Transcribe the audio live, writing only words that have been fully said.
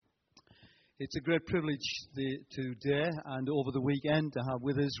It's a great privilege today and over the weekend to have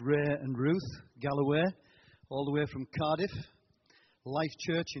with us Rae and Ruth Galloway, all the way from Cardiff, Life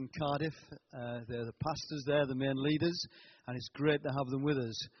Church in Cardiff. They're the pastors there, the main leaders, and it's great to have them with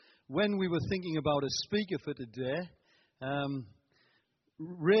us. When we were thinking about a speaker for today,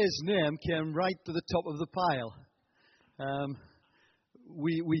 Rae's name came right to the top of the pile.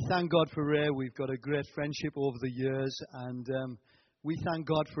 We thank God for Rae. We've got a great friendship over the years, and we thank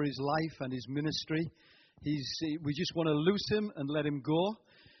God for his life and his ministry. We just want to loose him and let him go.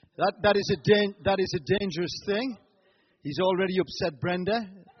 That is a dangerous thing. He's already upset Brenda.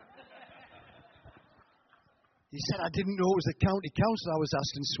 He said, I didn't know it was the county council I was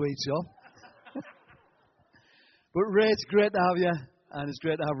asking sweets of. But Rae, it's great to have you, and it's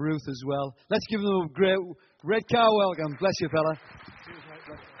great to have Ruth as well. Let's give them a great Redcar welcome. Bless you, fella.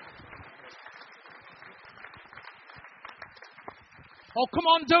 Oh, come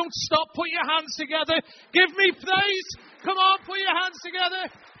on, don't stop. Put your hands together. Give me praise. Come on, put your hands together.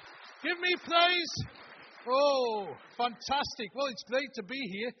 Give me praise. Oh, fantastic. Well, it's great to be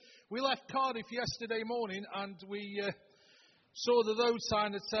here. We left Cardiff yesterday morning and we saw the road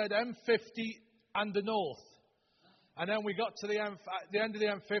sign that said M50 and the north. And then we got to the end of the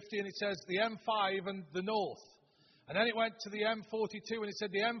M50 and it says the M5 and the north. And then it went to the M42 and it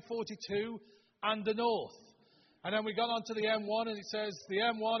said the M42 and the north. And then we got onto the M1 and it says the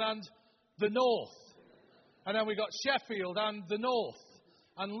M1 and the north. And then we got Sheffield and the north.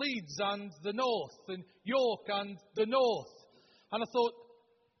 And Leeds and the north. And York and the north. And I thought,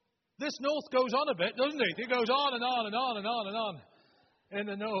 this north goes on a bit, doesn't it? It goes on and on and on and on and on in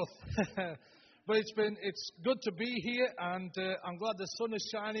the north. But it's good to be here, and I'm glad the sun is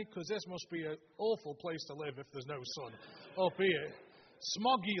shining, because this must be an awful place to live if there's no sun up here.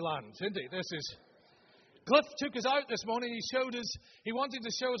 Smoggy land, isn't it? This is... Cliff took us out this morning. He wanted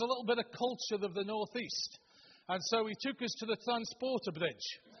to show us a little bit of culture of the northeast. And so he took us to the transporter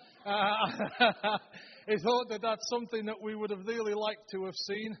bridge. He thought that that's something that we would have really liked to have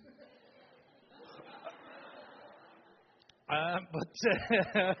seen.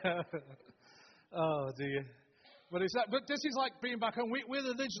 Oh dear. But this is like being back home.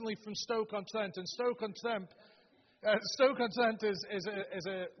 We're originally from Stoke-on-Trent, and Stoke-on-Trent is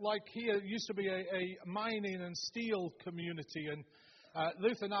like here used to be a mining and steel community, and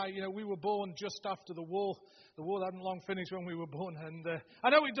Ruth and I, we were born just after the war. The war hadn't long finished when we were born, and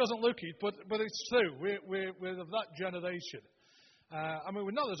I know it doesn't look it, but it's true. We're of that generation. I mean,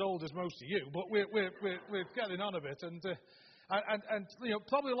 we're not as old as most of you, but we're getting on a bit, and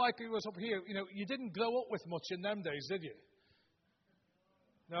probably like it was up here. You didn't grow up with much in them days, did you?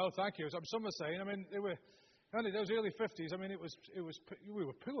 No, thank you. Some are saying. I mean, they were. Only those early 50s, I mean, we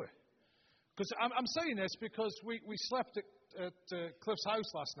were poor. Because I'm saying this because we slept at Cliff's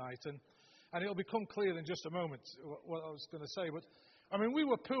house last night, and it'll become clear in just a moment what I was going to say. But, I mean, we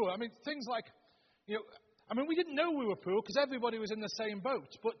were poor. I mean, things like, we didn't know we were poor because everybody was in the same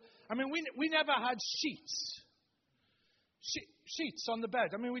boat. But, I mean, we never had sheets. Sheets on the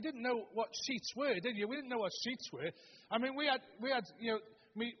bed. I mean, we didn't know what sheets were, did you? We didn't know what sheets were. I mean, we had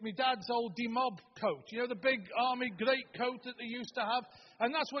my dad's old demob coat, the big army great coat that they used to have,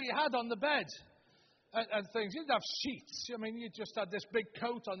 and that's what you had on the bed and things. You didn't have sheets. I mean, you just had this big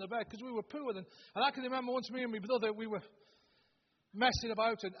coat on the bed because we were poor. And I can remember once me and my brother, we were messing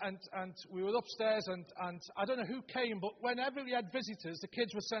about and we were upstairs and I don't know who came, but whenever we had visitors, the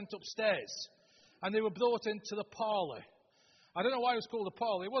kids were sent upstairs and they were brought into the parlour. I don't know why it was called a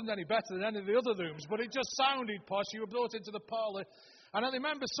parlour. It wasn't any better than any of the other rooms, but it just sounded posh. You were brought into the parlour. And I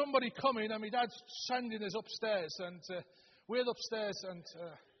remember somebody coming, and my dad's sending us upstairs, and we're upstairs, and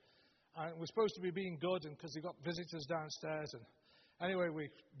we're supposed to be being good, and because they got visitors downstairs. And anyway, we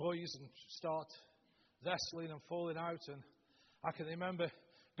boys and start wrestling and falling out, and I can remember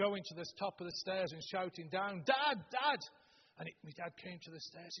going to the top of the stairs and shouting down, "Dad, Dad!" And my dad came to the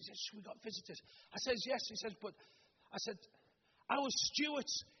stairs. He says, "We got visitors." I says, "Yes." He says, "But," I said, "our Stuart."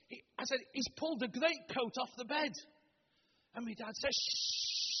 I said, "He's pulled the greatcoat off the bed." And my dad says,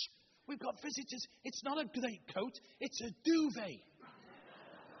 "Shh, we've got visitors. It's not a greatcoat, it's a duvet."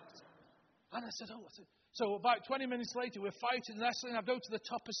 And I said, "Oh." So about 20 minutes later, we're fighting, wrestling. I go to the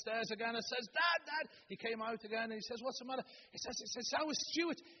top of stairs again. I says, "Dad, Dad." He came out again and he says, "What's the matter?" He says, "Our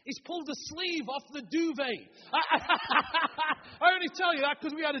Stuart, he's pulled the sleeve off the duvet." I only tell you that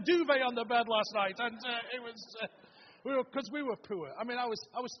because we had a duvet on the bed last night, and it was because we were poor. I mean, I was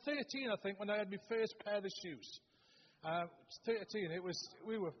 13, I think, when I had my first pair of shoes. 13.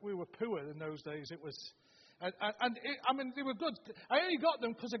 We were poor in those days. It was, they were good. I only got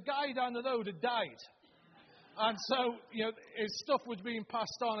them because a guy down the road had died. And so, his stuff was being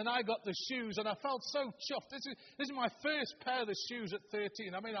passed on, and I got the shoes, and I felt so chuffed. This is my first pair of shoes at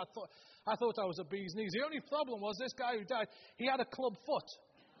 13. I mean, I thought I was a bee's knees. The only problem was this guy who died, he had a club foot.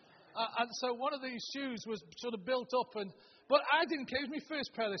 And so one of these shoes was sort of built up, but I didn't care. It was my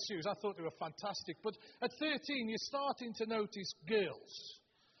first pair of shoes. I thought they were fantastic. But at 13, you're starting to notice girls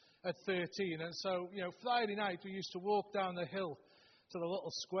at 13. And so, Friday night we used to walk down the hill to the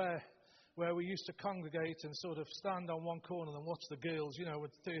little square where we used to congregate and sort of stand on one corner and watch the girls.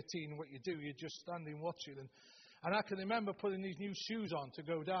 At 13, what you do, you're just standing watching. And I can remember putting these new shoes on to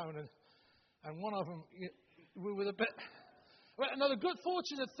go down, and one of them, we were a bit... Well, another good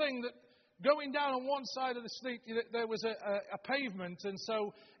fortunate thing that going down on one side of the street, there was a pavement, and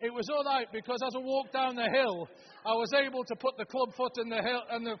so it was all right, because as I walked down the hill, I was able to put the club foot in the hill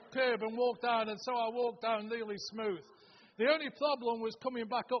and the curb and walk down, and so I walked down really smooth. The only problem was coming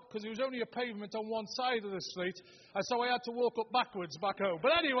back up, because there was only a pavement on one side of the street, and so I had to walk up backwards back home.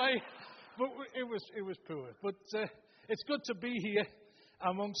 But anyway, it was poor. But it's good to be here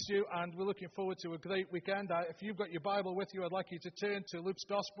amongst you, and we're looking forward to a great weekend. If you've got your Bible with you, I'd like you to turn to Luke's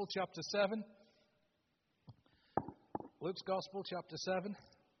Gospel, chapter 7. Luke's Gospel, chapter 7.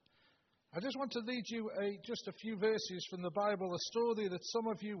 I just want to read you just a few verses from the Bible, a story that some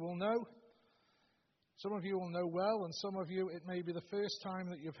of you will know. Some of you will know well, and some of you, it may be the first time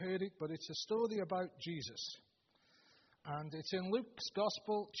that you've heard it, but it's a story about Jesus. And it's in Luke's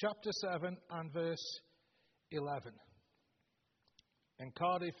Gospel, chapter 7, and verse 11. In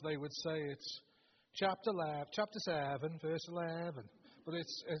Cardiff, they would say it's chapter 7, verse 11. But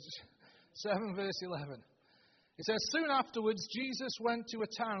it's 7, verse 11. It says, "Soon afterwards, Jesus went to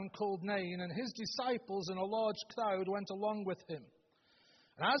a town called Nain, and his disciples and a large crowd went along with him.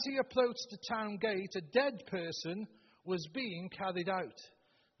 And as he approached the town gate, a dead person was being carried out,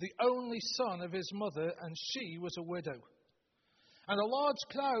 the only son of his mother, and she was a widow. And a large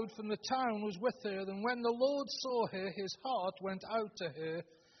crowd from the town was with her, and when the Lord saw her, his heart went out to her,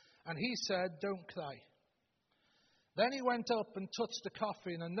 and he said, 'Don't cry.' Then he went up and touched the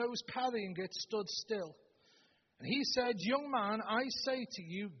coffin, and those carrying it stood still. And he said, 'Young man, I say to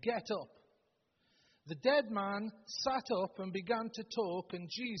you, get up.' The dead man sat up and began to talk, and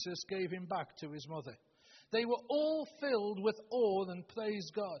Jesus gave him back to his mother. They were all filled with awe and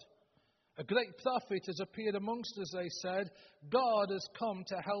praised God. 'A great prophet has appeared amongst us,' they said. 'God has come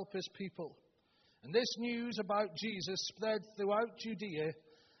to help his people.' And this news about Jesus spread throughout Judea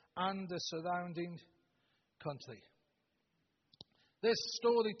and the surrounding country." This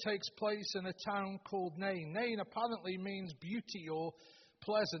story takes place in a town called Nain. Nain apparently means beauty or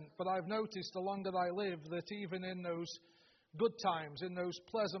pleasant, but I've noticed the longer I live that even in those good times, in those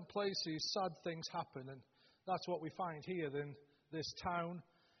pleasant places, sad things happen. And that's what we find here in this town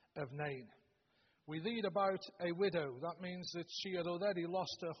of Nain. We read about a widow. That means that she had already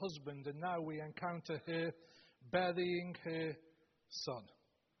lost her husband, and now we encounter her burying her son.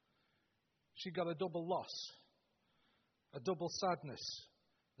 She got a double loss, a double sadness.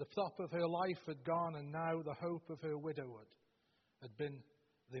 The prop of her life had gone, and now the hope of her widowhood had been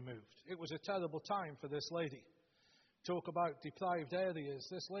removed. It was a terrible time for this lady. Talk about deprived areas.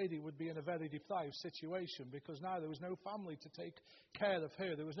 This lady would be in a very deprived situation, because now there was no family to take care of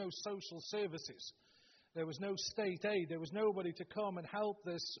her. There was no social services. There was no state aid. There was nobody to come and help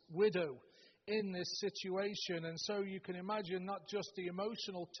this widow in this situation. And so you can imagine not just the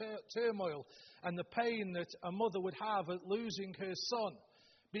emotional turmoil and the pain that a mother would have at losing her son,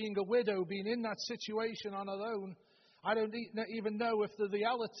 being a widow, being in that situation on her own. I don't even know if the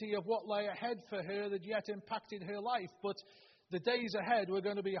reality of what lay ahead for her had yet impacted her life, but the days ahead were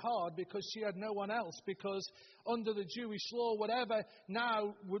going to be hard because she had no one else, because under the Jewish law, whatever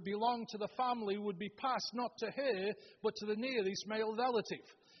now would belong to the family would be passed not to her, but to the nearest male relative.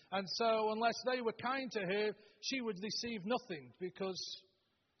 And so unless they were kind to her, she would receive nothing, because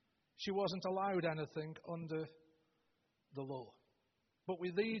she wasn't allowed anything under the law. But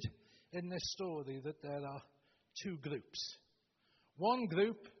we read in this story that there are two groups. One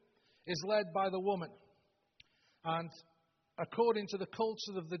group is led by the woman. And according to the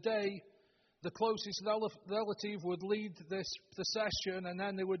culture of the day, the closest relative would lead this procession, and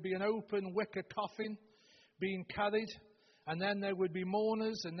then there would be an open wicker coffin being carried, and then there would be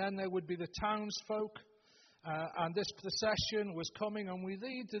mourners, and then there would be the townsfolk, and this procession was coming, and we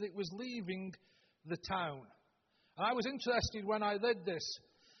read that it was leaving the town. And I was interested when I read this,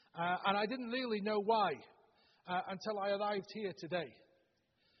 and I didn't really know why. Until I arrived here today,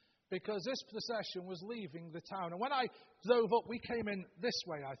 because this procession was leaving the town. And when I drove up, we came in this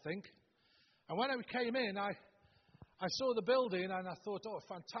way, I think. And when we came in, I I saw the building and I thought, oh,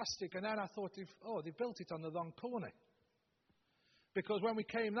 fantastic. And then I thought, they built it on the wrong corner. Because when we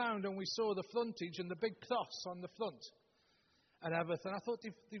came round and we saw the frontage and the big cross on the front and everything, I thought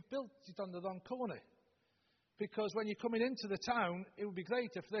they've built it on the wrong corner. Because when you're coming into the town, it would be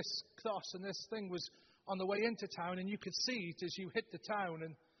great if this cross and this thing was on the way into town and you could see it as you hit the town,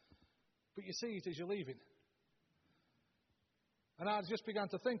 but you see it as you're leaving. And I just began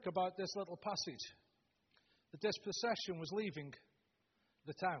to think about this little passage, that this procession was leaving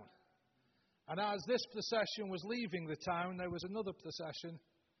the town. And as this procession was leaving the town, there was another procession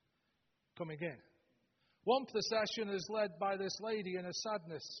coming in. One procession is led by this lady in her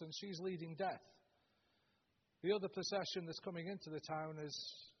sadness, and she's leading death. The other procession that's coming into the town is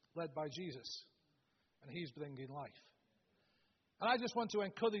led by Jesus, and he's bringing life. And I just want to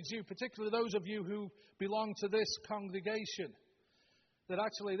encourage you, particularly those of you who belong to this congregation, that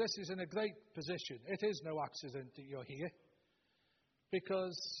actually this is in a great position. It is no accident that you're here,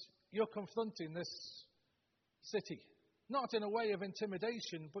 because you're confronting this city, not in a way of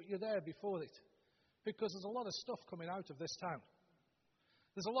intimidation, but you're there before it, because there's a lot of stuff coming out of this town.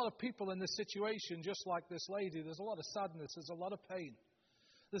 There's a lot of people in this situation, just like this lady. There's a lot of sadness. There's a lot of pain.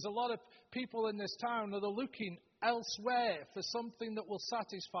 There's a lot of people in this town that are looking elsewhere for something that will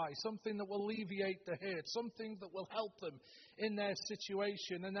satisfy, something that will alleviate the hurt, something that will help them in their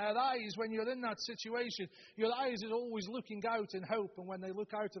situation. And their eyes, when you're in that situation, your eyes are always looking out in hope. And when they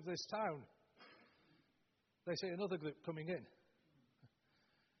look out of this town, they see another group coming in.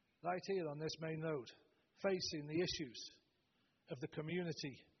 Right here on this main road, facing the issues of the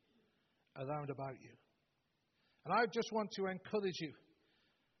community around about you. And I just want to encourage you,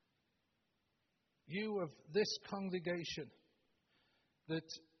 you of this congregation, that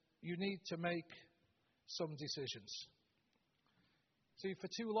you need to make some decisions. See, for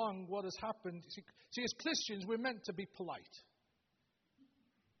too long, what has happened, see, as Christians, we're meant to be polite.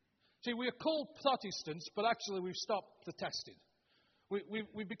 See, we are called Protestants, but actually we've stopped protesting.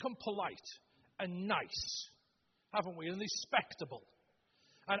 We've become polite and nice, haven't we? And respectable.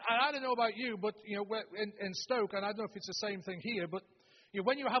 And I don't know about you, but in Stoke, and I don't know if it's the same thing here, but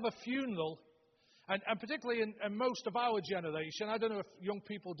when you have a funeral, and particularly in most of our generation, I don't know if young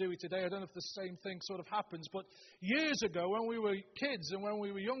people do it today, I don't know if the same thing sort of happens, but years ago when we were kids and when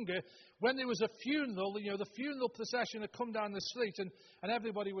we were younger, when there was a funeral, the funeral procession would come down the street and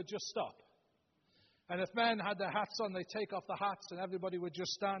everybody would just stop. And if men had their hats on, they'd take off the hats and everybody would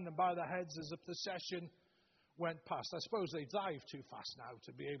just stand and bow their heads as the procession went past. I suppose they drive too fast now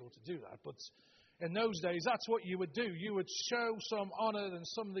to be able to do that, but in those days, that's what you would do. You would show some honor and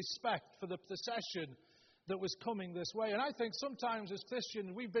some respect for the procession that was coming this way. And I think sometimes as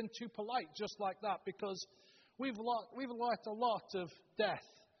Christians, we've been too polite just like that, because we've let a lot of death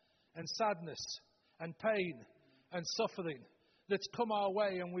and sadness and pain and suffering that's come our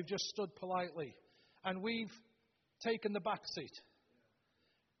way, and we've just stood politely. And we've taken the back seat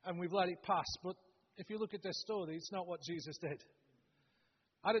and we've let it pass. But if you look at this story, it's not what Jesus did.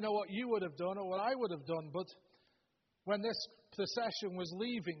 I don't know what you would have done or what I would have done, but when this procession was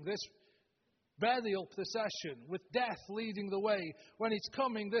leaving, this burial procession with death leading the way, when it's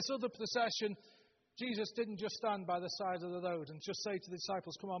coming, this other procession, Jesus didn't just stand by the side of the road and just say to the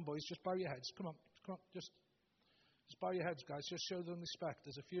disciples, come on boys, just bow your heads, come on, just bow your heads guys, just show them respect.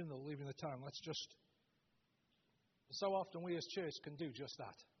 There's a funeral leaving the town, so often we as church can do just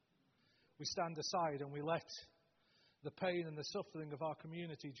that. We stand aside and we let the pain and the suffering of our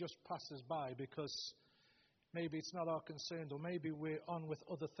community just pass us by, because maybe it's not our concern, or maybe we're on with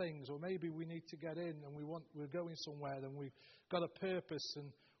other things, or maybe we need to get in and we're going somewhere and we've got a purpose,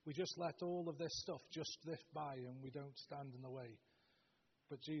 and we just let all of this stuff just drift by and we don't stand in the way.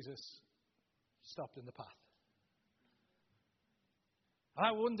 But Jesus stopped in the path. And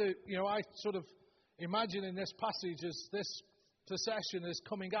I wonder, I sort of imagine in this passage as this procession is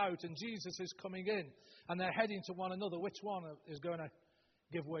coming out and Jesus is coming in and they're heading to one another, which one is going to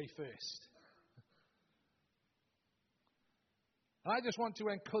give way first? And I just want to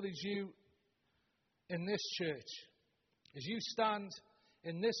encourage you in this church, as you stand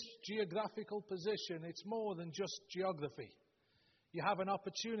in this geographical position, it's more than just geography. You have an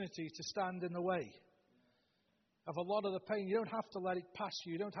opportunity to stand in the way of a lot of the pain. You don't have to let it pass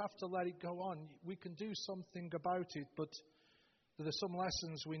you. You don't have to let it go on. We can do something about it, but there are some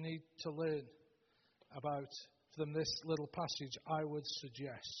lessons we need to learn about from this little passage, I would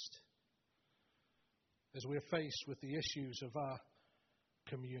suggest, as we're faced with the issues of our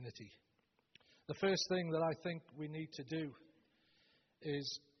community. The first thing that I think we need to do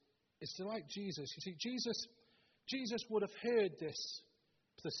is to like Jesus. You see, Jesus would have heard this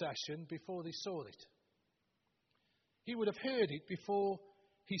procession before they saw it. He would have heard it before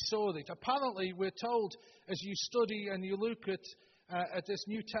he saw it. Apparently, we're told, as you study and you look at this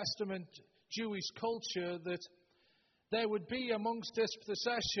New Testament Jewish culture, that there would be amongst this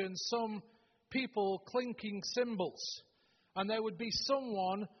procession some people clinking cymbals, and there would be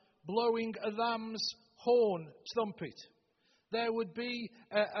someone blowing a ram's horn trumpet. There would be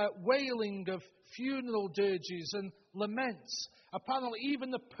a wailing of funeral dirges and laments. Apparently,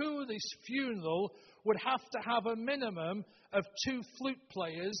 even the poorest funeral would have to have a minimum of 2 flute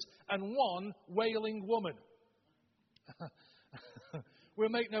players and 1 wailing woman. We'll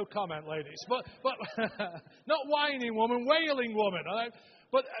make no comment, ladies. But not whining woman, wailing woman. All right?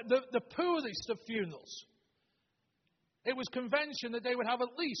 But the poorest of funerals, it was convention that they would have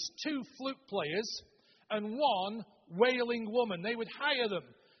at least 2 flute players and 1 wailing woman. They would hire them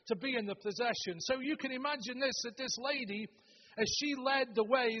to be in the procession. So you can imagine that this lady, as she led the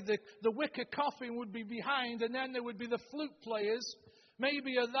way, the wicker coffin would be behind, and then there would be the flute players,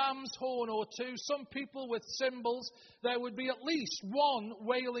 maybe a ram's horn or 2, some people with cymbals. There would be at least 1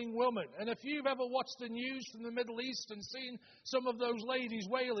 wailing woman. And if you've ever watched the news from the Middle East and seen some of those ladies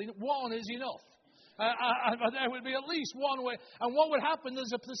wailing, 1 is enough. There would be at least 1 way. And what would happen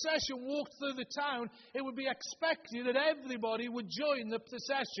as a procession walked through the town, it would be expected that everybody would join the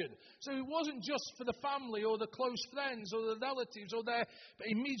procession. So it wasn't just for the family or the close friends or the relatives or their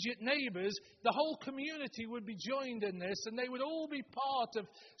immediate neighbours. The whole community would be joined in this, and they would all be part of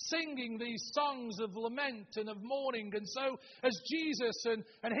singing these songs of lament and of mourning. And so as Jesus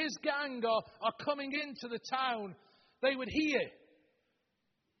and his gang are coming into the town, they would hear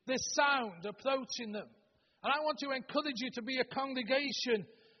this sound approaching them. And I want to encourage you to be a congregation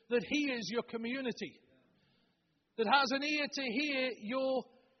that hears your community, that has an ear to hear your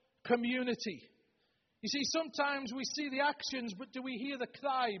community. You see, sometimes we see the actions, but do we hear the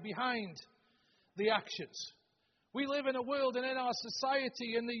cry behind the actions? We live in a world and in our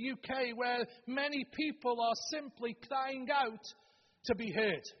society in the UK where many people are simply crying out to be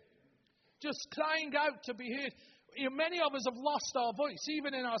heard. Just crying out to be heard. Many of us have lost our voice,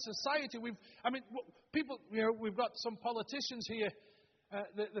 even in our society. We've got some politicians here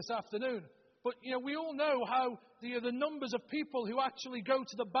this afternoon, but we all know how the numbers of people who actually go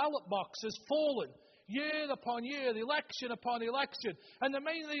to the ballot box has fallen year upon year, election upon election. And the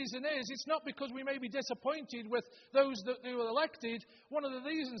main reason is it's not because we may be disappointed with those who are elected. One of the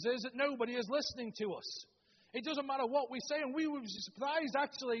reasons is that nobody is listening to us. It doesn't matter what we say, and we would be surprised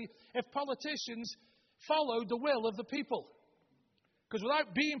actually if politicians followed the will of the people. Because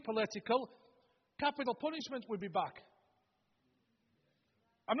without being political, capital punishment would be back.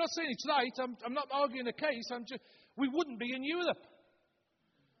 I'm not saying it's right. I'm not arguing a case. We wouldn't be in Europe.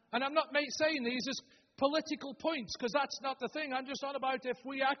 And I'm not saying these as political points, because that's not the thing. I'm just on about if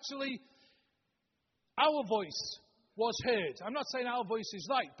we actually, our voice was heard. I'm not saying our voice is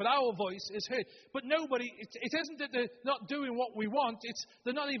right, but our voice is heard. But nobody, it isn't that they're not doing what we want. It's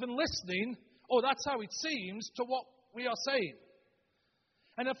they're not even listening. Or that's how it seems to what we are saying.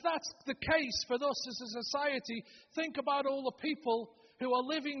 And if that's the case for us as a society, think about all the people who are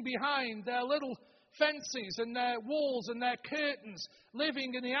living behind their little fences and their walls and their curtains,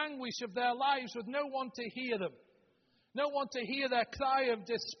 living in the anguish of their lives with no one to hear them. No one to hear their cry of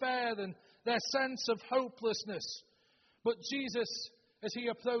despair and their sense of hopelessness. But Jesus, as he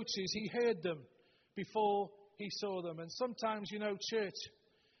approaches, he heard them before he saw them. And sometimes, church,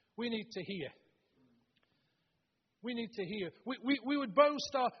 we need to hear. We need to hear. We would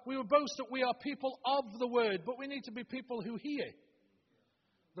boast that we are people of the word, but we need to be people who hear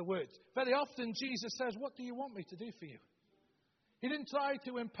the word. Very often Jesus says, "What do you want me to do for you?" He didn't try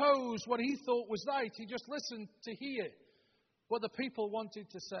to impose what he thought was right. He just listened to hear what the people wanted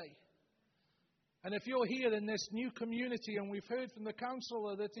to say. And if you're here in this new community, and we've heard from the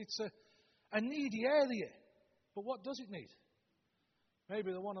counsellor that it's a needy area, but what does it need?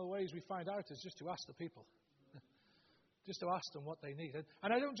 Maybe one of the ways we find out is just to ask the people. Just to ask them what they need.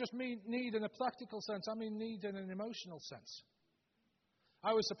 And I don't just mean need in a practical sense, I mean need in an emotional sense.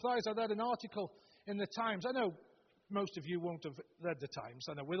 I was surprised. I read an article in the Times. I know most of you won't have read the Times.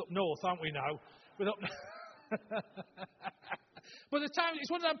 I know we're up north, aren't we now? But the Times, it's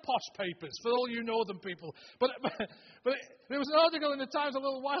one of them posh papers for all you northern people. But there was an article in the Times a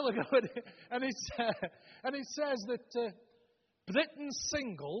little while ago, and it says that Britain's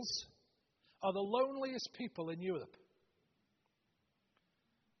singles are the loneliest people in Europe.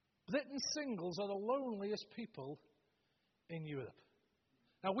 Britain's singles are the loneliest people in Europe.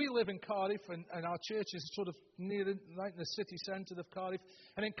 Now, we live in Cardiff, and our church is sort of right in the city centre of Cardiff.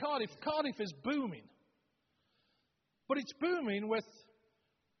 And in Cardiff is booming. But it's booming with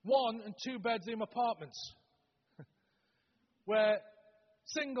 1- and 2-bedroom apartments. where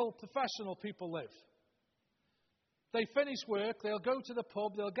single professional people live. They finish work, they'll go to the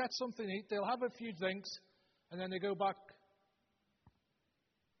pub, they'll get something to eat, they'll have a few drinks, and then they go back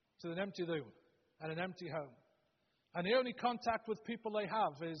to an empty room and an empty home. And the only contact with people they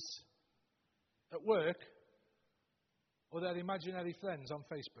have is at work or their imaginary friends on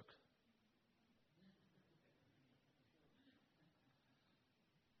Facebook.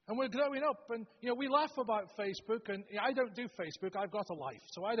 And we're growing up, and we laugh about Facebook, and I don't do Facebook. I've got a life,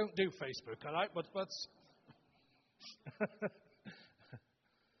 so I don't do Facebook, all right? But but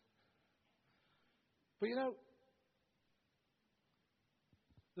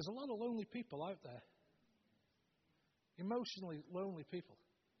there's a lot of lonely people out there, emotionally lonely people,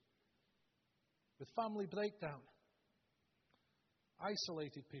 with family breakdown,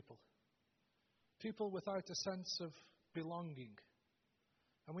 isolated people, people without a sense of belonging.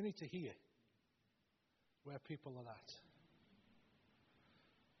 And we need to hear where people are at.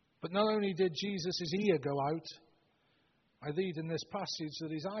 But not only did Jesus' ear go out, I read in this passage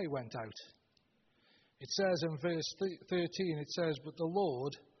that his eye went out. It says in verse 13, it says, but the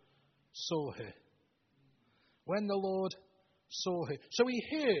Lord saw her. When the Lord saw her. So he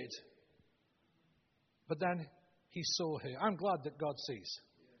heard, but then he saw her. I'm glad that God sees.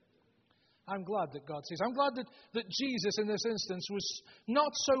 I'm glad that God sees. I'm glad that Jesus in this instance was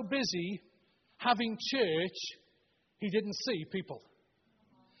not so busy having church, he didn't see people.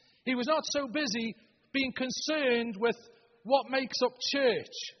 He was not so busy being concerned with what makes up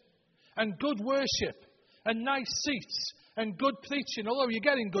church and good worship and nice seats and good preaching, although you're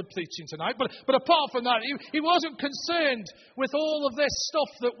getting good preaching tonight. But apart from that, he wasn't concerned with all of this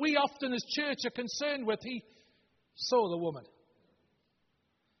stuff that we often as church are concerned with. He saw the woman.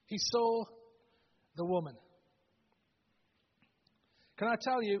 He saw the woman. Can I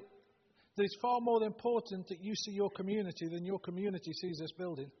tell you that it's far more important that you see your community than your community sees this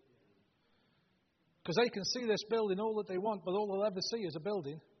building? Because they can see this building all that they want, but all they'll ever see is a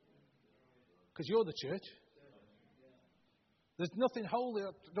building. Because you're the church. There's nothing holy,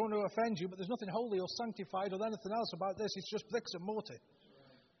 I don't want to offend you, but there's nothing holy or sanctified or anything else about this. It's just bricks and mortar.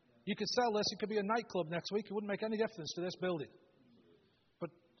 You could sell this, it could be a nightclub next week. It wouldn't make any difference to this building. But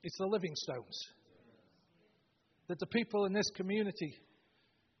it's the living stones that the people in this community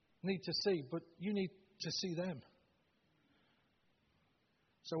need to see, but you need to see them.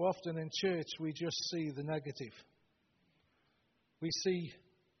 So often in church we just see the negative. We see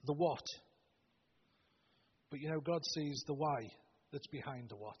the what. But God sees the why that's behind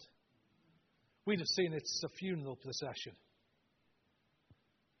the what. We'd have seen it's a funeral procession.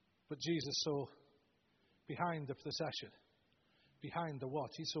 But Jesus saw behind the procession, behind the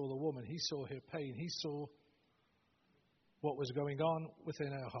what. He saw the woman. He saw her pain. He saw what was going on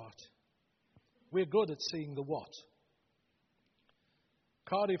within her heart. We're good at seeing the what.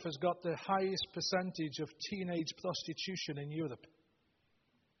 Cardiff has got the highest percentage of teenage prostitution in Europe.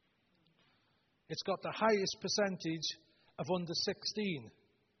 It's got the highest percentage of under 16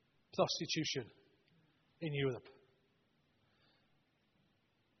 prostitution in Europe.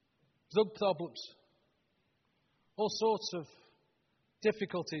 Drug problems. All sorts of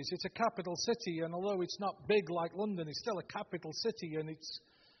difficulties. It's a capital city, and although it's not big like London, it's still a capital city, and it's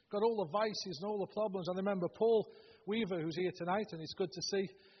got all the vices and all the problems. I remember Paul Weaver, who's here tonight, and it's good to see,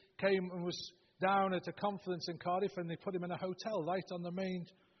 came and was down at a conference in Cardiff, and they put him in a hotel right on the main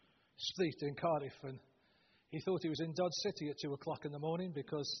street in Cardiff, and he thought he was in Dodge City at 2 o'clock in the morning,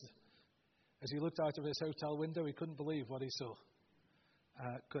 because as he looked out of his hotel window, he couldn't believe what he saw.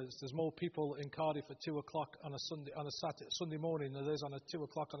 Because there's more people in Cardiff at 2 o'clock on a Sunday morning than there is on a 2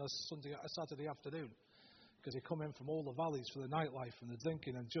 o'clock on a Saturday afternoon. Because they come in from all the valleys for the nightlife and the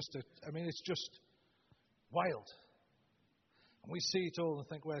drinking, and it's just wild. And we see it all and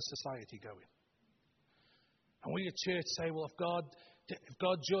think, where's society going? And we at church say, well, if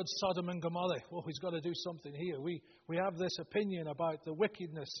God judged Sodom and Gomorrah, well, he's got to do something here. We have this opinion about the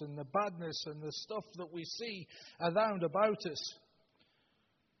wickedness and the badness and the stuff that we see around about us.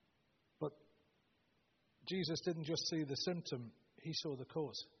 But Jesus didn't just see the symptom, he saw the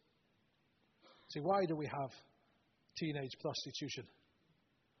cause. See, why do we have teenage prostitution?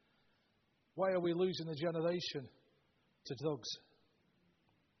 Why are we losing a generation to drugs?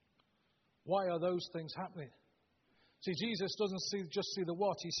 Why are those things happening? See, Jesus doesn't just see the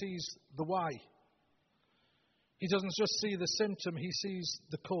what, he sees the why. He doesn't just see the symptom, he sees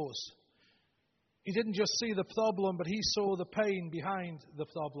the cause. He didn't just see the problem, but he saw the pain behind the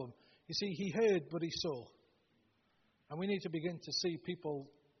problem. You see, he heard, but he saw. And we need to begin to see people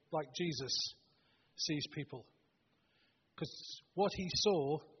like Jesus sees people. Because what he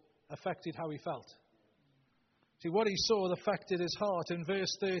saw affected how he felt. See, what he saw had affected his heart. In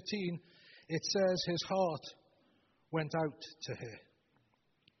verse 13, it says his heart went out to her.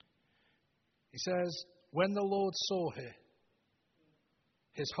 He says, when the Lord saw her,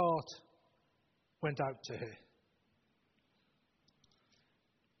 his heart went out to her.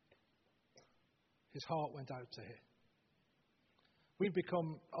 His heart went out to her. We've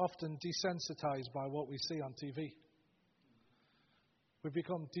become often desensitized by what we see on TV. We've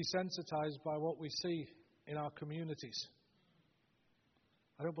become desensitized by what we see in our communities.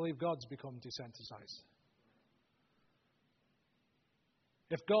 I don't believe God's become desensitized.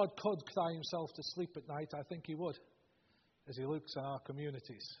 If God could cry himself to sleep at night, I think he would, as he looks at our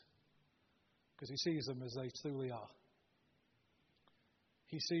communities, because he sees them as they truly are.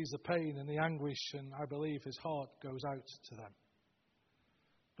 He sees the pain and the anguish, and I believe his heart goes out to them.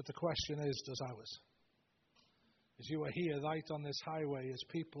 But the question is, does ours? As you are here, right on this highway, as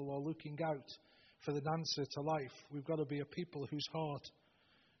people are looking out for the answer to life, we've got to be a people whose heart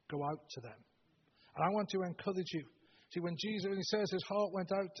go out to them. And I want to encourage you. See, when he says his heart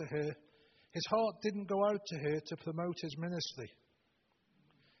went out to her, his heart didn't go out to her to promote his ministry.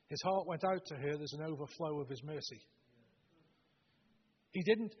 His heart went out to her, there's an overflow of his mercy.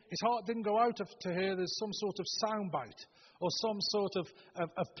 His heart didn't go out to her, there's some sort of soundbite, or some sort of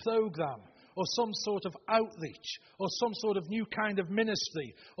program, or some sort of outreach, or some sort of new kind of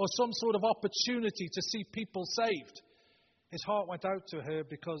ministry, or some sort of opportunity to see people saved. His heart went out to her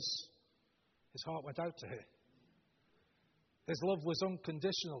because his heart went out to her. His love was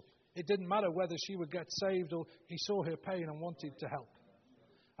unconditional. It didn't matter whether she would get saved or he saw her pain and wanted to help.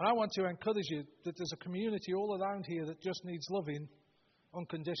 And I want to encourage you that there's a community all around here that just needs loving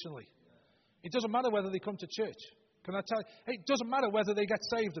unconditionally. It doesn't matter whether they come to church. Can I tell you? It doesn't matter whether they get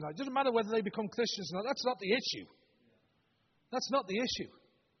saved or not. It doesn't matter whether they become Christians or not. That's not the issue. That's not the issue.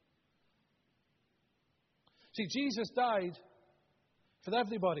 See, Jesus died for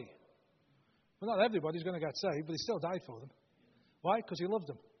everybody. Well, not everybody's going to get saved, but he still died for them. Why? Because he loved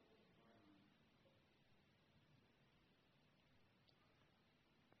them.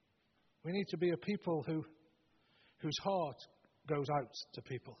 We need to be a people whose heart goes out to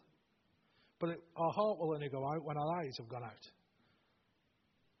people. But our heart will only go out when our eyes have gone out.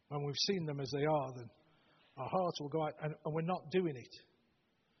 When we've seen them as they are, then our hearts will go out. And we're not doing it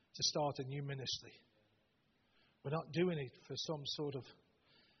to start a new ministry. We're not doing it for some sort of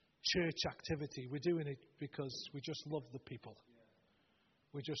church activity. We're doing it because we just love the people.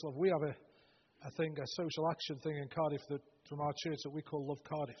 We have a social action thing in Cardiff from our church that we call Love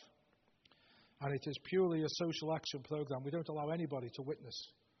Cardiff. And it is purely a social action program. We don't allow anybody to witness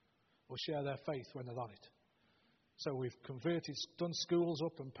or share their faith when they're on it. So we've done schools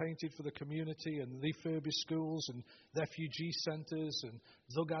up and painted for the community and refurbished schools and refugee centres and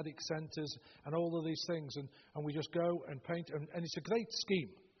drug addict centres and all of these things. And we just go and paint. And it's a great scheme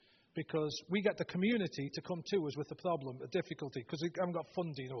because we get the community to come to us with the problem, the difficulty, because we haven't got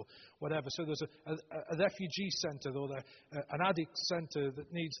funding or whatever. So there's a refugee centre or an addict centre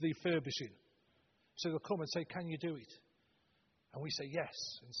that needs refurbishing. So they'll come and say, can you do it? And we say, yes.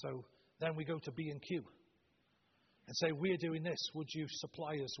 And so then we go to B&Q and say, we're doing this. Would you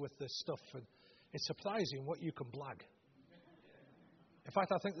supply us with this stuff? And it's surprising what you can blag. In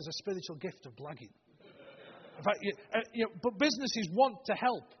fact, I think there's a spiritual gift of blagging. In fact, but businesses want to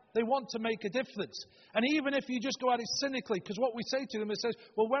help. They want to make a difference. And even if you just go at it cynically, because what we say to them is,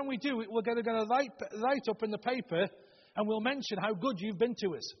 well, when we do it, we're going to write up in the paper and we'll mention how good you've been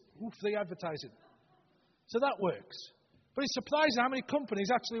to us. Ooh, free advertising. So that works. But it's surprising how many companies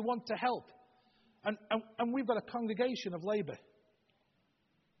actually want to help. And we've got a congregation of labour.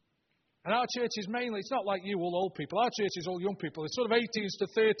 And our church is mainly, it's not like you, all old people. Our church is all young people. It's sort of 18s to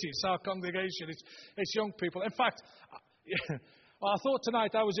 30s, our congregation. It's young people. In fact, well, I thought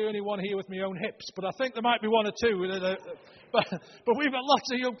tonight I was the only one here with my own hips, but I think there might be one or two. But we've got lots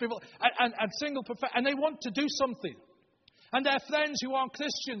of young people and single and they want to do something. And their friends who aren't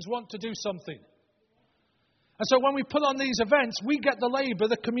Christians want to do something. And so when we put on these events, we get the labour,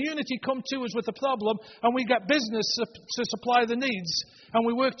 the community come to us with the problem, and we get business to supply the needs, and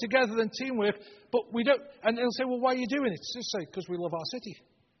we work together in teamwork, but we don't, and they'll say, well, why are you doing it? Just say, because we love our city.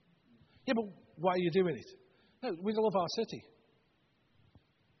 Yeah, but why are you doing it? No, we love our city.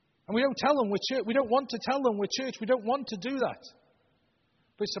 And we don't tell them we're church. We don't want to tell them we're church. We don't want to do that.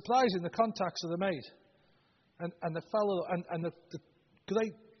 But it's surprising the contacts that are made. And the fellow, and the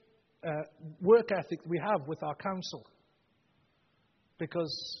great work ethic we have with our council,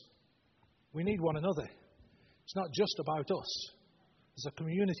 because we need one another. It's not just about us. There's a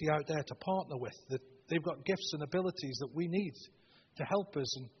community out there to partner with, that they've got gifts and abilities that we need to help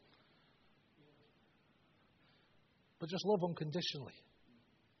us. And but just love unconditionally.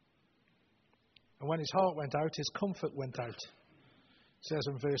 And when his heart went out, his comfort went out. It says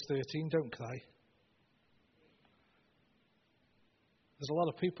in verse 13, don't cry. There's a lot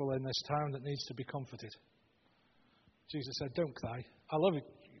of people in this town that needs to be comforted. Jesus said, don't cry. I love it,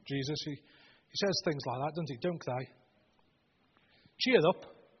 Jesus. He says things like that, doesn't he? Don't cry. Cheer up.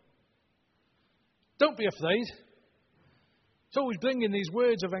 Don't be afraid. He's always bringing these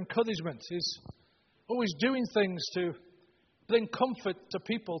words of encouragement. He's always doing things to bring comfort to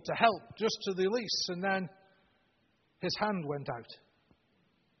people, to help, just to the least. And then his hand went out.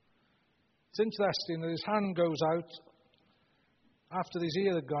 It's interesting that his hand goes out after his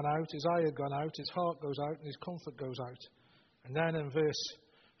ear had gone out, his eye had gone out, his heart goes out, and his comfort goes out. And then in verse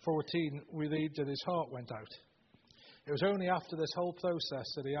 14, we read that his heart went out. It was only after this whole process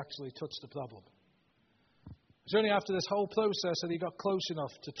that he actually touched the problem. It was only after this whole process that he got close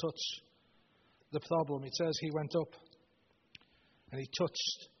enough to touch the problem. It says he went up and he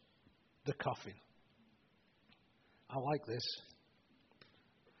touched the coffin. I like this.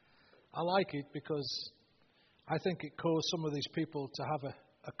 I like it because I think it caused some of these people to have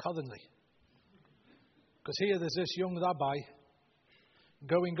a coronary. Because here there's this young rabbi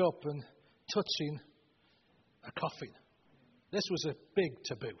going up and touching a coffin. This was a big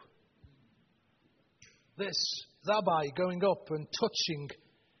taboo. This rabbi going up and touching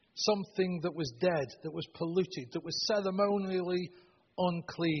something that was dead, that was polluted, that was ceremonially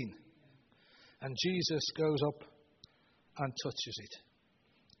unclean. And Jesus goes up and touches it.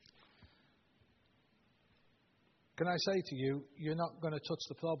 Can I say to you, you're not going to touch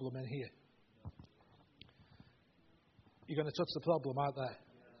the problem in here. You're going to touch the problem out there.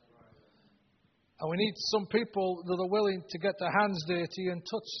 And we need some people that are willing to get their hands dirty and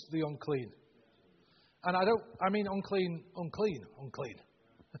touch the unclean. And I mean unclean.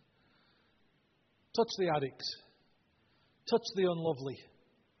 Touch the addicts. Touch the unlovely.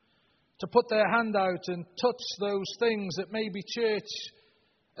 To put their hand out and touch those things that maybe church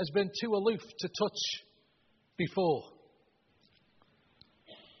has been too aloof to touch before.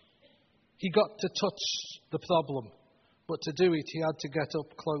 He got to touch the problem, but to do it, he had to get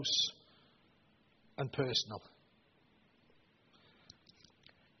up close and personal.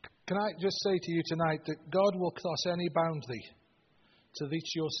 Can I just say to you tonight that God will cross any boundary to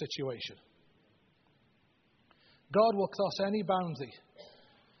reach your situation? God will cross any boundary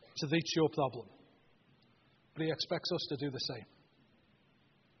to reach your problem. But he expects us to do the same.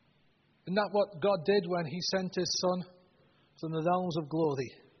 Isn't that what God did when he sent his Son from the realms of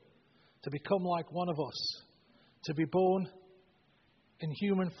glory to become like one of us, to be born in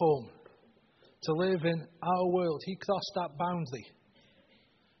human form, to live in our world? He crossed that boundary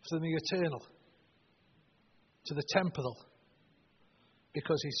from the eternal to the temporal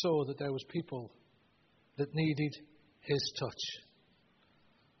because he saw that there was people that needed his touch.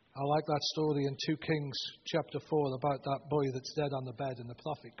 I like that story in 2 Kings chapter 4 about that boy that's dead on the bed and the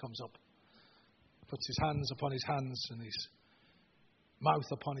prophet comes up, puts his hands upon his hands and his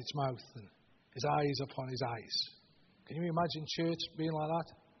mouth upon its mouth and his eyes upon his eyes. Can you imagine church being like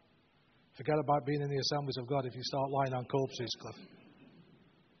that? Forget about being in the assemblies of God if you start lying on corpses, Cliff.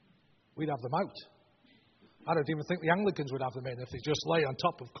 We'd have them out. I don't even think the Anglicans would have them in if they just lay on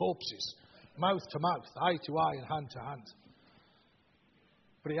top of corpses, mouth to mouth, eye to eye and hand to hand.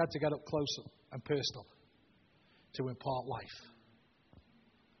 But he had to get up close and personal to impart life.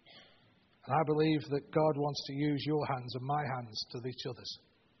 And I believe that God wants to use your hands and my hands to reach others.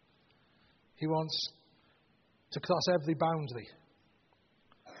 He wants to cross every boundary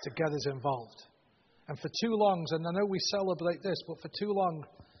to get us involved. And for too long, and I know we celebrate this, but for too long,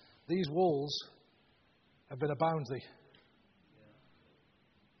 these walls have been a boundary.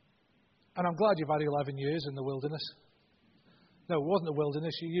 And I'm glad you've had 11 years in the wilderness. No, it wasn't the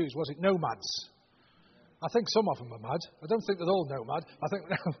wilderness you used, was it? Nomads. I think some of them are mad. I don't think they're all nomad. I think...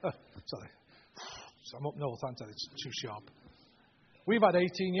 Sorry. So I'm up north, aren't I? It's too sharp. We've had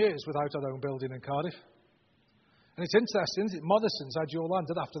 18 years without our own building in Cardiff. And it's interesting, isn't it? Motherson's had your land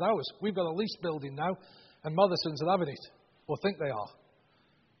after ours. We've got a lease building now, and Motherson's are having it, or think they are.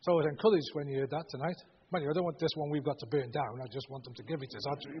 So I was encouraged when you heard that tonight. Mind you, I don't want this one we've got to burn down. I just want them to give it to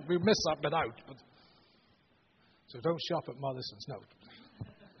us. We missed that bit out. But... So don't shop at Motherson's, no.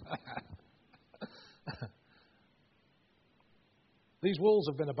 These walls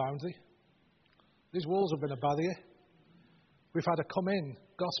have been a boundary. These walls have been a barrier. We've had a come in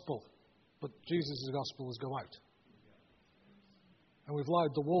gospel, but Jesus' gospel has go out. And we've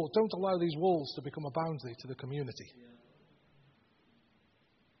allowed the wall. Don't allow these walls to become a boundary to the community.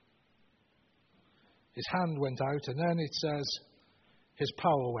 His hand went out, and then it says his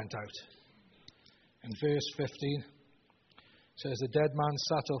power went out. In verse 15, says the dead man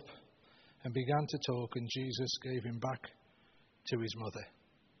sat up and began to talk, and Jesus gave him back to his mother.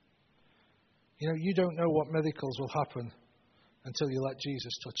 You know, you don't know what miracles will happen until you let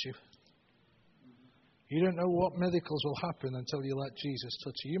Jesus touch you. You don't know what miracles will happen until you let Jesus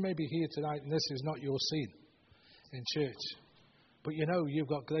touch you. You may be here tonight and this is not your scene in church. But you know you've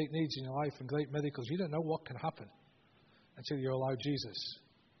got great needs in your life and great miracles. You don't know what can happen until you allow Jesus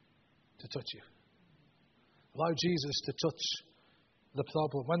to touch you. Allow Jesus to touch the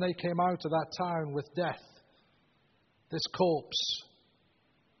problem. When they came out of that town with death, this corpse,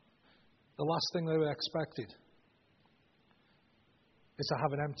 the last thing they were expected is to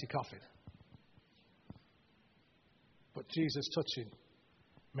have an empty coffin. But Jesus touching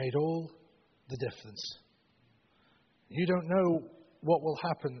made all the difference. You don't know what will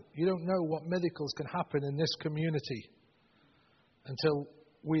happen. You don't know what miracles can happen in this community until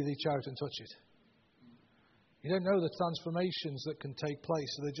we reach out and touch it. You don't know the transformations that can take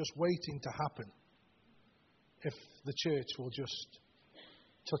place. They're just waiting to happen if the church will just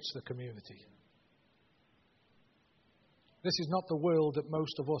touch the community. This is not the world that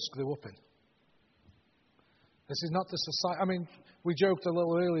most of us grew up in. This is not the society. I mean, we joked a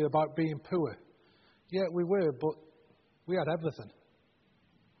little earlier about being poor. Yeah, we were, but we had everything.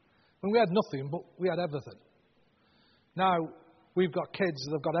 And we had nothing, but we had everything. Now, we've got kids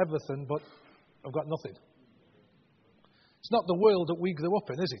that have got everything, but have got nothing. It's not the world that we grew up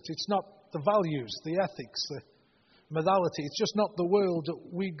in, is it? It's not the values, the ethics, the morality. It's just not the world that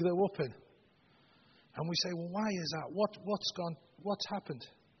we grew up in. And we say, well, why is that? What's happened?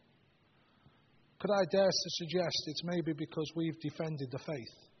 Could I dare to suggest it's maybe because we've defended the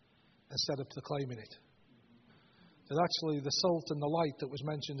faith instead of proclaiming it? That actually the salt and the light that was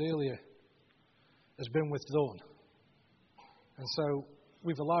mentioned earlier has been withdrawn. And so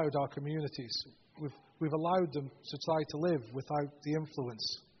we've allowed our communities, we've allowed them to try to live without the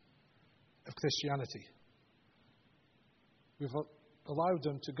influence of Christianity. We've allowed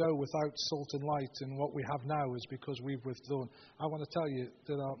them to go without salt and light, and what we have now is because we've withdrawn. I want to tell you,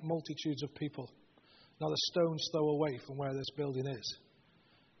 there are multitudes of people, not a stone's throw away from where this building is,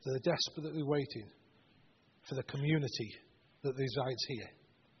 that are desperately waiting for the community that resides here,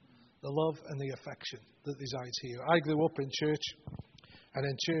 the love and the affection that resides here. I grew up in church, and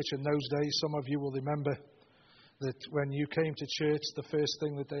in church in those days, some of you will remember that when you came to church, the first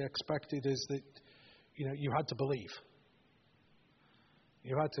thing that they expected is that, you had to believe.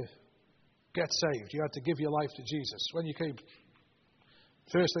 You had to get saved. You had to give your life to Jesus. When you came,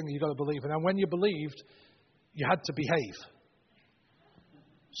 first thing you've got to believe. And then when you believed, you had to behave.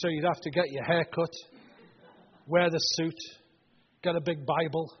 So you'd have to get your hair cut, wear the suit, get a big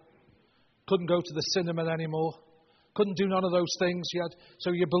Bible, couldn't go to the cinema anymore, couldn't do none of those things.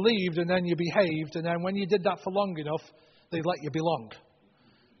 So you believed and then you behaved, and then when you did that for long enough, they'd let you belong.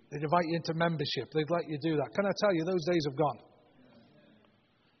 They'd invite you into membership. They'd let you do that. Can I tell you, those days have gone.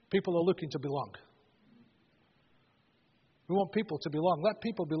 People are looking to belong. We want people to belong. Let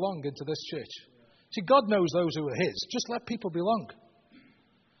people belong into this church. See, God knows those who are His. Just let people belong.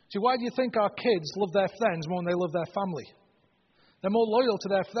 See, why do you think our kids love their friends more than they love their family? They're more loyal to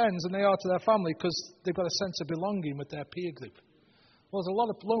their friends than they are to their family because they've got a sense of belonging with their peer group. Well, there's a lot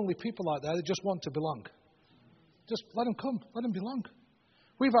of lonely people out there that just want to belong. Just let them come. Let them belong.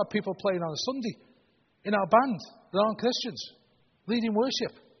 We've had people playing on a Sunday in our band that aren't Christians, leading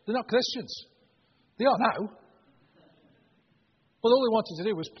worship. They're not Christians. They are now. But all they wanted to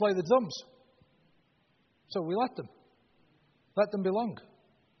do was play the drums. So we let them. Let them belong.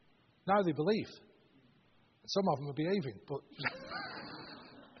 Now they believe. Some of them are behaving.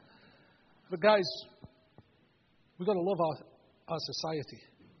 But guys, we've got to love our society.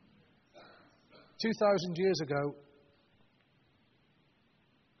 2,000 years ago,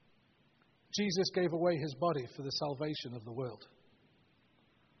 Jesus gave away His body for the salvation of the world.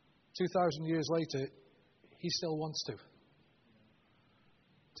 2,000 years later, He still wants to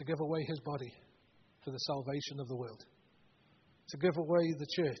give away His body for the salvation of the world, to give away the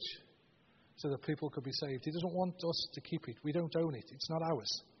church so that people could be saved. He doesn't want us to keep it. We don't own it. It's not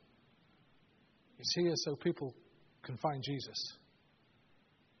ours. It's here so people can find Jesus.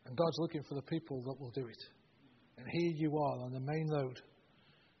 And God's looking for the people that will do it. And here you are on the main road,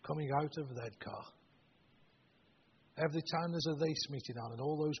 coming out of Redcar. Every time there's a race meeting on and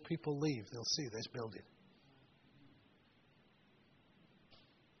all those people leave, they'll see this building.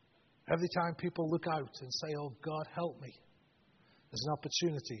 Every time people look out and say, oh God, help me, there's an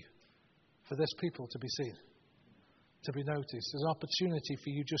opportunity for this people to be seen, to be noticed. There's an opportunity for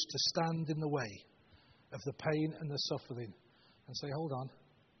you just to stand in the way of the pain and the suffering and say, hold on,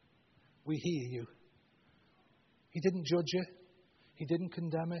 we hear you. He didn't judge you. He didn't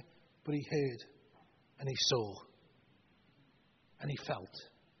condemn it, but he heard and he saw and he felt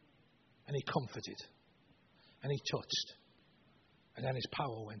and he comforted and he touched. And then his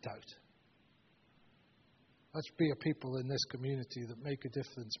power went out. Let's be a people in this community that make a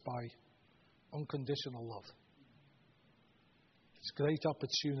difference by unconditional love. It's a great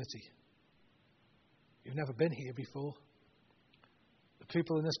opportunity. You've never been here before. The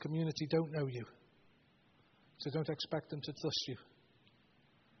people in this community don't know you. So don't expect them to trust you.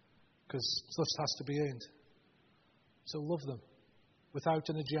 Because trust has to be earned. So love them without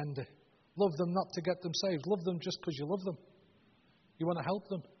an agenda. Love them not to get them saved. Love them just because you love them. You want to help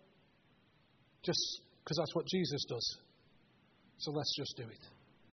them. Just because that's what Jesus does. So let's just do it.